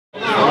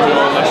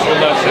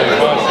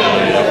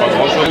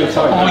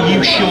Are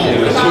you sure?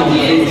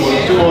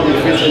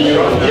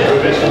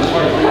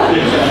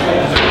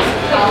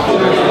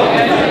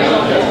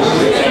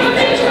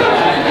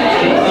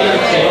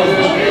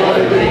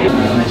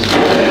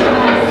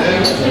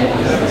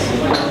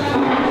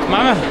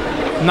 Mama,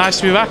 nice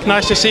to be back.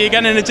 Nice to see you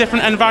again in a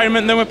different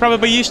environment than we're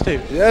probably used to.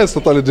 Yeah, it's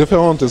totally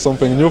different. It's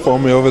something new for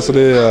me.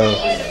 Obviously,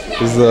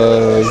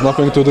 it's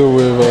nothing to do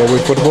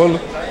with football.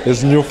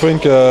 It's a new thing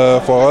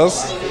for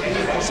us.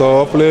 So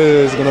hopefully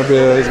it's gonna be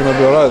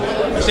alright.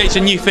 So it's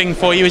a new thing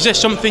for you. Is this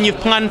something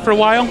you've planned for a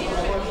while?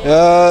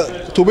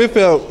 To be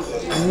fair,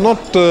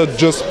 not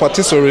just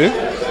patisserie.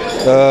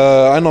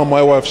 I know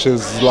my wife,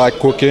 she's like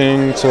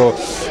cooking. So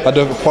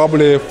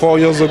probably 4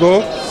 years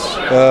ago,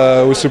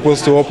 we're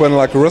supposed to open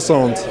like a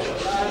restaurant,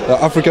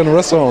 African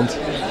restaurant.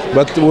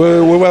 But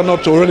we were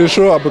not really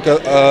sure because,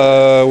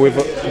 with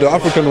the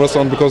African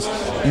restaurant, because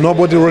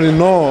nobody really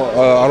know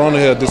around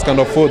here this kind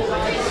of food.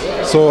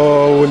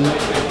 So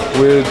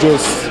we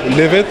just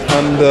leave it,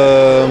 and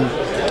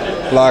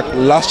like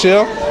last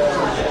year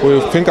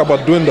we think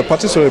about doing the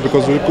patisserie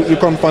because you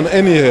can't find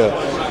any here.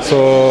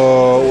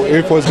 So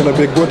if it was going to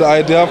be a good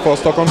idea for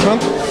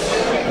Stoke-on-Trent,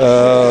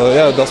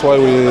 yeah, that's why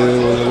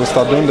we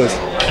start doing this.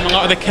 And a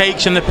lot of the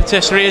cakes and the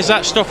patisserie, is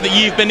that stuff that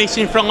you've been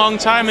eating for a long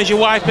time? Has your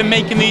wife been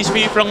making these for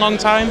you for a long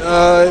time?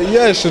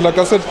 Yeah, like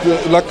I said,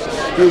 like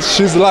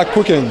she's like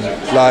cooking,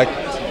 like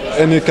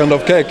any kind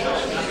of cake.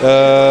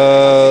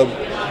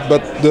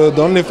 But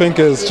the only thing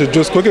is she's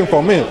just cooking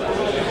for me.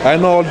 I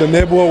know all the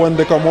neighbors, when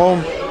they come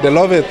home, they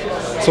love it.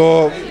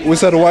 So we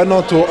said, why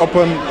not to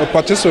open a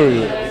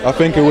patisserie? I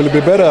think it will be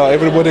better.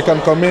 Everybody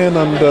can come in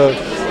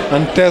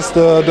and test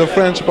the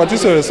French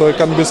patisserie, so it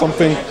can be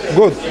something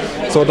good.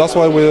 So that's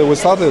why we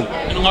started.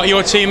 And a lot of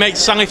your teammates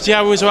sang it to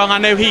you as well. I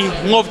know he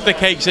loved the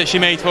cakes that she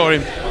made for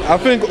him. I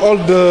think all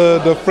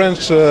the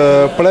French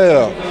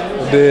players,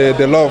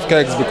 they love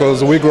cakes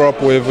because we grew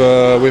up with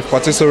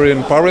patisserie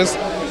in Paris.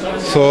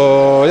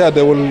 So yeah,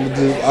 they will.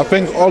 I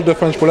think all the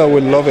French players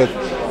will love it,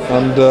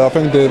 and I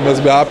think they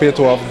must be happy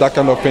to have that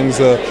kind of things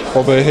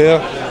over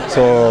here.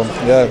 So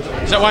yeah.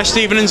 Is that why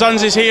Stephen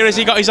Nzonzi is here? Has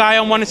he got his eye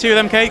on one or two of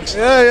them cakes?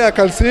 Yeah, I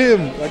can see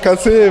him.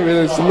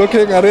 He's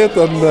looking at it,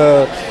 and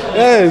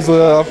yeah,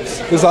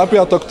 he's happy.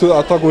 I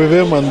talk with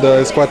him, and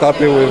he's quite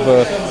happy with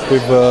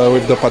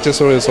the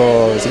patisserie.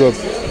 So it's good.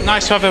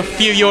 Nice to have a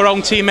few of your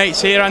own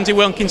teammates here, Andy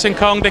Wilkinson,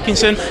 Kong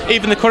Dickinson,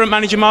 even the current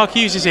manager Mark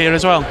Hughes is here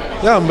as well.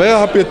 Yeah, I'm very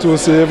happy to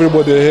see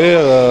everybody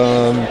here.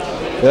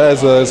 Yeah,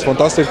 it's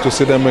fantastic to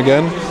see them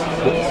again,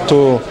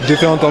 to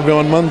different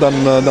environment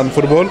than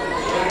football.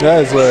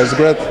 Yeah, it's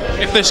great.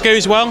 If this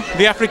goes well,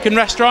 the African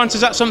restaurant, is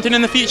that something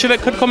in the future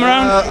that could come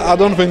around? I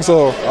don't think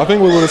so. I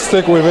think we will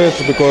stick with it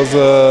because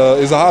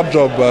it's a hard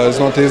job, it's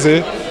not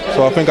easy.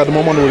 So I think at the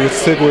moment we will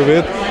stick with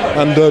it,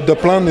 and the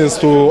plan is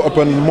to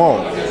open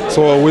more.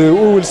 So we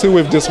will see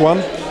with this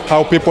one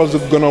how people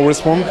are going to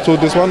respond to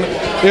this one.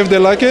 If they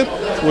like it,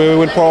 we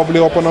will probably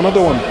open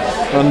another one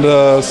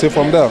and see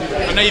from there.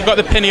 I know you've got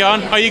the penny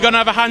on. Are you going to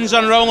have a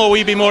hands-on role, or will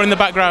you be more in the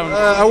background?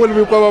 I will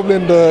be probably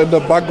in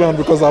the background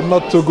because I'm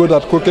not too good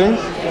at cooking.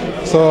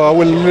 So I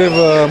will leave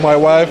my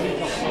wife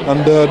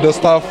and the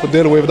staff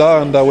deal with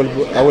that, and I will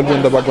be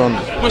in the background.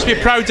 It must be a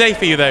proud day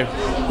for you, though.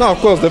 No, of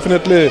course,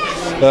 definitely.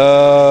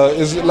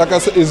 It's like I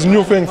said, it's a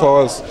new thing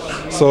for us.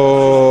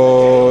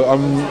 So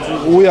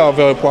we are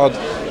very proud.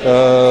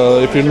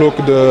 If you look,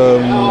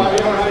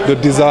 the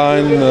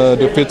design,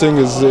 the fitting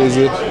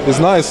is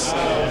nice.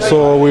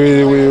 So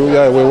we're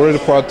really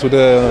proud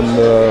today, and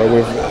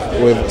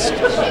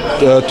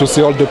to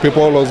see all the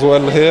people as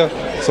well here.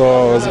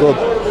 So it's good.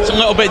 It's a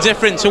little bit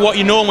different to what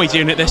you're normally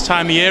doing at this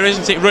time of year,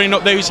 isn't it? Running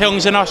up those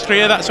hills in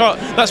Austria. That's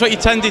what you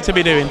tended to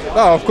be doing.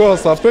 No, of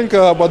course. I think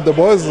about the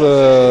boys,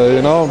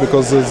 you know,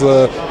 because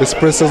it's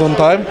pre-season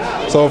time.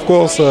 So of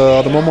course,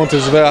 at the moment,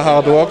 it's very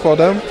hard work for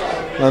them,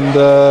 and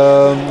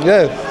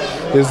yeah,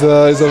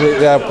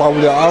 yeah,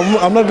 probably.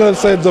 I'm not going to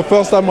say it's the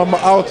first time I'm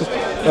out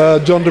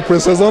during the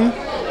pre-season.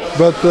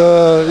 But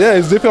yeah,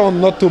 it's difficult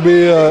not to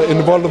be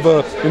involved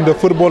in the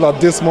football at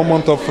this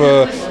moment of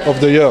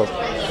the year.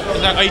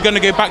 Are you going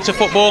to go back to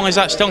football? Is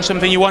that still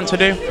something you want to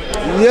do?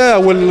 Yeah, I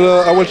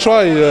will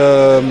try.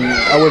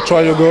 I will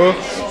try to go.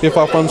 If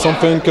I find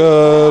something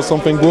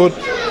good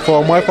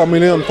for my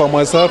family and for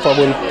myself, I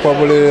will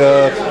probably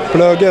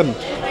play again.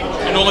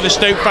 And all of the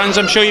Stoke fans,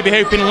 I'm sure you'll be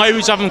hoping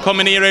loads of them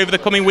coming here over the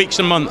coming weeks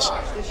and months.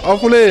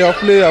 Hopefully,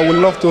 I would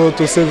love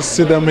to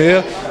see them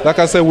here. Like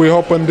I said, we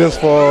open this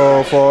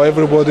for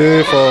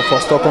everybody, for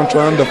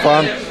Stoke-on-Trent, the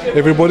fan,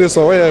 everybody.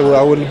 So yeah,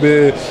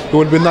 it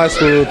will be nice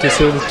to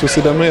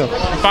see them here.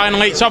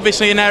 Finally, it's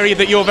obviously an area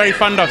that you're very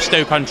fond of,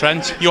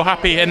 Stoke-on-Trent. You're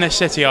happy in this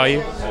city, are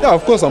you? Yeah,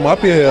 of course, I'm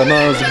happy here.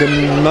 Now it's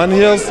been 9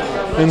 years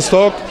in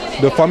Stoke.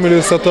 The family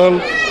is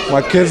settled.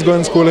 My kids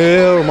going to school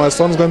here. My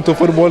son's going to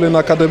football in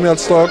academy at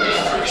Stoke.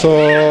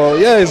 So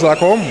yeah, it's like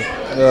home.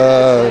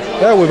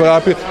 Yeah, we're very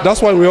happy.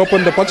 That's why we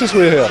opened the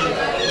patisserie here,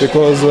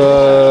 because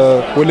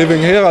we're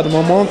living here at the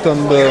moment,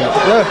 and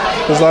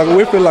yeah, it's like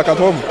we feel like at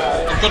home.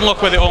 Good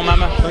luck with it all,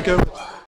 Mama. Thank you.